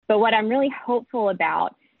But what I'm really hopeful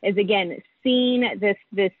about is, again, seeing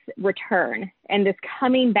this return and this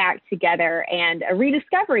coming back together and a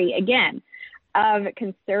rediscovery, again, of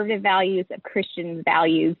conservative values, of Christian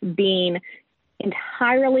values being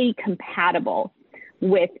entirely compatible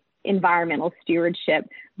with environmental stewardship,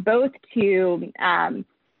 both to,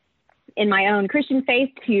 in my own Christian faith,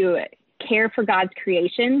 to care for God's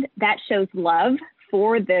creation. That shows love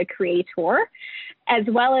for the Creator, as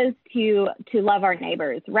well as to love our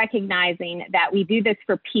neighbors, recognizing that we do this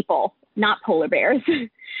for people, not polar bears,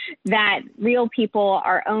 that real people,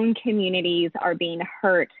 our own communities are being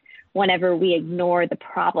hurt whenever we ignore the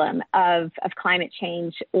problem of climate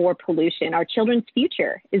change or pollution. Our children's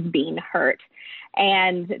future is being hurt.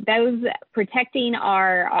 And those protecting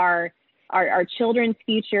our children's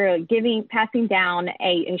future, passing down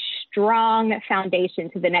a strong foundation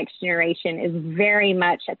to the next generation is very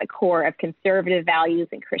much at the core of conservative values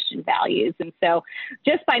and Christian values. And so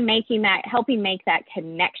just by helping make that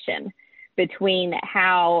connection between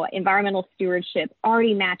how environmental stewardship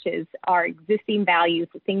already matches our existing values,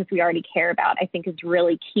 the things we already care about, I think is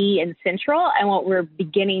really key and central, and what we're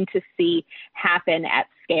beginning to see happen at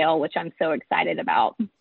scale, which I'm so excited about.